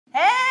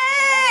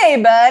Hey,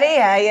 buddy,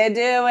 how you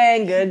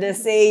doing? Good to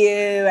see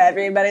you.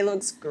 Everybody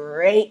looks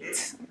great.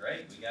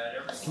 Great, we got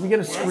everything. Can we get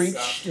a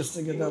screech just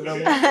to get that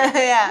level?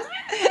 Yeah.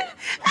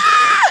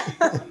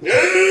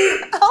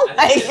 Oh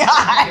my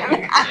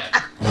God.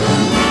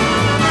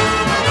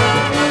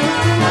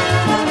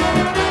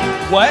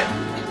 What?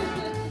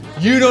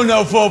 You don't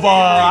know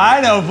football.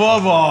 I know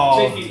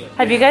football.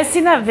 Have you guys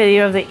seen that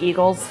video of the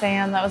Eagles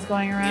fan that was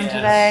going around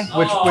today?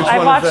 Which one I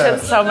is watched that?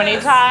 it so many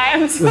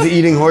times. Was he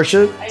eating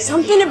horseshit?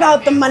 Something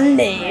about the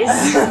Mondays.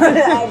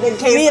 The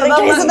case of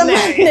the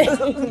Mondays. I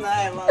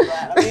love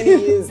that. I'm going to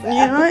use that.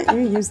 You know what?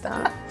 You use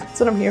that. That's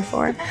what I'm here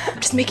for. I'm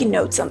just making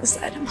notes on the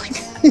side. I'm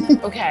like,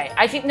 Okay,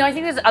 I think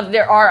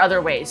there are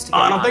other ways to get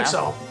I don't think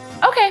mono.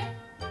 so. Okay.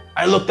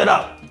 I looked it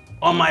up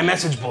on my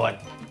message board.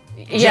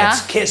 Yeah.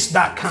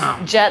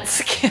 Jetskiss.com.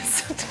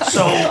 Jetskiss.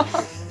 So,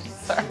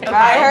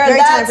 I heard very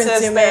that, time sister.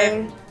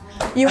 consuming.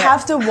 You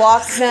have to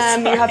walk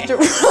them. You have to.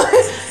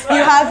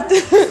 You have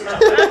to.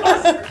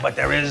 but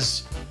there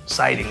is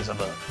sightings of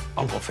a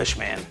Uncle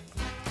Fishman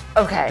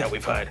Okay. that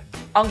we've heard.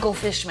 Uncle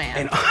Fishman.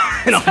 An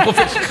Uncle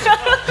Fishman.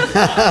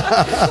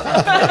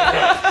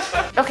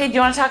 Okay, do you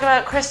want to talk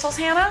about crystals,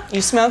 Hannah?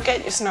 You smoke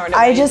it, you snort it.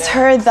 I just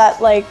heard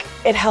that like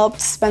it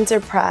helped Spencer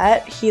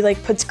Pratt. He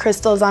like puts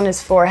crystals on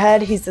his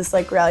forehead. He's this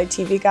like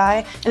reality TV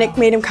guy, and it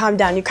made him calm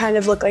down. You kind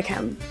of look like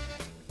him.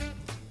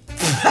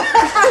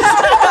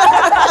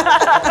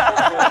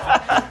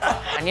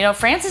 And you know,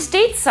 Francis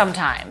dates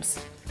sometimes.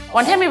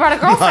 One time he brought a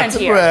girlfriend Not to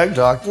here. brag,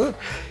 doctor.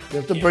 You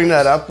have to bring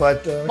that up,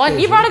 but...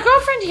 You brought a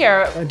girlfriend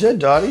here. I did,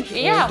 Dottie.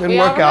 Yeah, It didn't we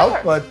all work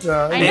out, remember. but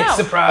I Big know.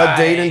 surprise.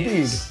 a date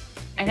indeed.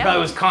 I He probably know.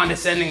 was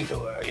condescending to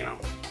her, you know.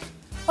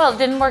 Well, it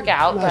didn't work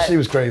out, No, but she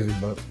was crazy,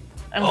 but...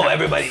 Oh,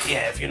 everybody,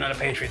 yeah, if you're not a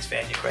Patriots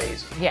fan, you're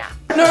crazy. yeah.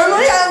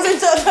 normally I was in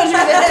touch with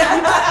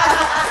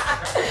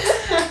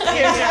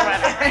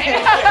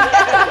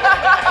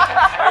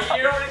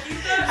You don't want to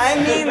keep that? I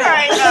mean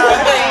that.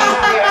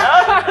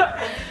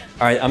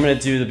 All right, I'm gonna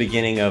do the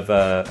beginning of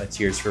a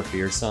Tears for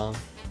Fears song.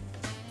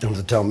 Don't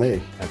have to tell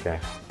me. Okay.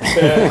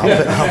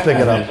 I'll pick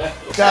it up.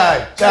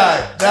 Die.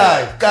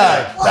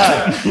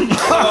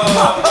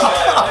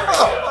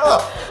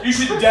 You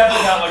should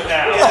definitely not look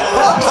down.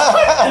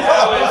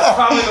 That was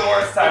probably the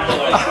worst time to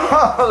look.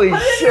 Holy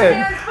shit.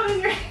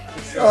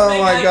 Oh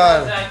my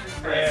God.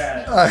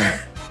 Yeah.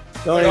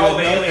 Don't All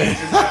the even... aliens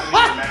just have in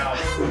your mouth.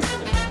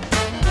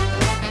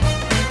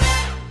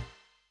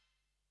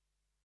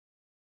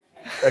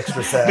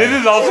 Extra sad. This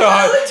is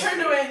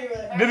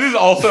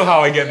also how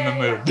I get in the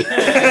mood.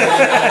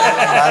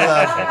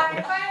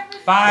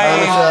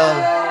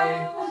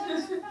 Bye.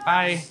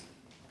 Bye.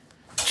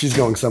 She's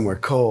going somewhere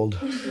cold.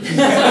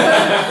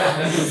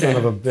 Son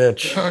of a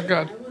bitch. Oh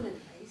God.